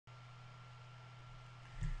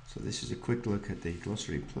So this is a quick look at the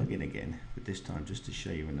Glossary plugin again, but this time just to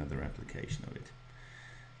show you another application of it.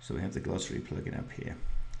 So we have the Glossary plugin up here.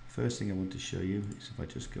 First thing I want to show you is if I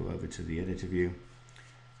just go over to the editor view,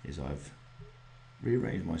 is I've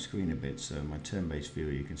rearranged my screen a bit. So my term-base view,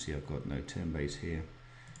 you can see I've got no term-base here.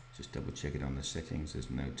 Just double check it on the settings, there's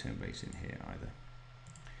no term-base in here either.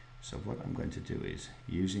 So what I'm going to do is,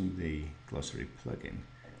 using the Glossary plugin,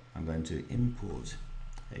 I'm going to import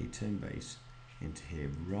a term-base into here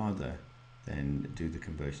rather than do the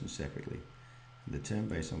conversion separately. And the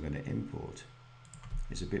term-base I'm going to import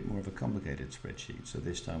is a bit more of a complicated spreadsheet. So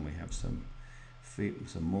this time we have some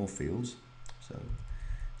more fields, so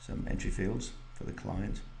some entry fields for the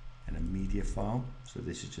client and a media file. So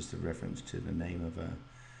this is just a reference to the name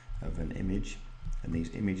of an image, and these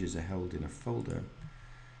images are held in a folder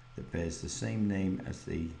that bears the same name as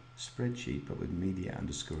the spreadsheet but with media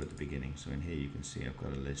underscore at the beginning. So in here you can see I've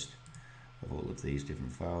got a list of all of these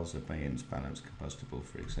different files, abeyance, balance, combustible,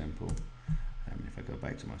 for example. If I go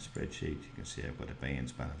back to my spreadsheet, you can see I've got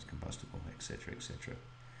abeyance, balance, combustible, etc., etc.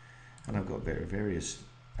 And I've got various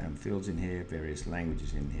fields in here, various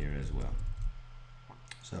languages in here as well.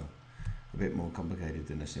 So a bit more complicated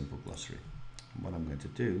than a simple glossary. And what I'm going to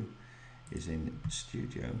do is in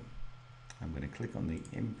Studio, I'm going to click on the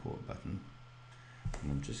import button,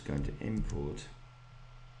 and I'm just going to import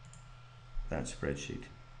that spreadsheet.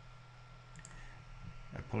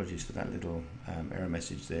 Apologies for that little error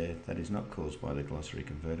message there. That is not caused by the Glossary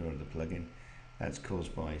Converter or the plugin. That's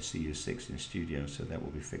caused by CU6 in Studio, so that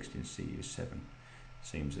will be fixed in CU7.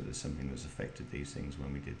 Seems that there's something that's affected these things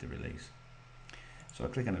when we did the release. So I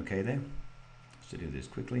click on OK there. To do this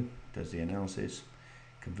quickly, does the analysis,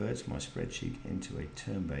 converts my spreadsheet into a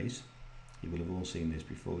term base. You will have all seen this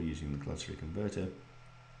before using the Glossary Converter,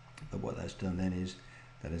 but what that's done then is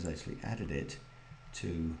that has actually added it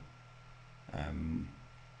to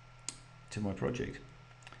my project.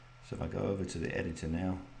 So if I go over to the editor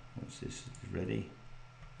now, once this is ready,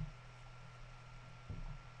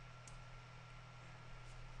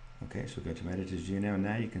 okay, so go to my editor's view now.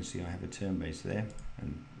 Now you can see I have a term base there,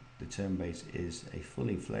 and the term base is a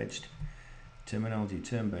fully fledged terminology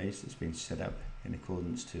term base that's been set up in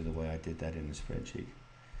accordance to the way I did that in the spreadsheet.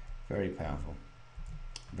 Very powerful,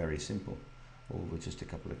 very simple, all with just a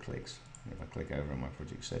couple of clicks. If I click over on my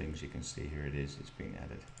project settings, you can see here it is, it's been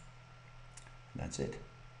added. And that's it.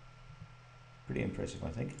 Pretty impressive, I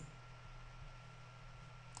think.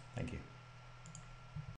 Thank you.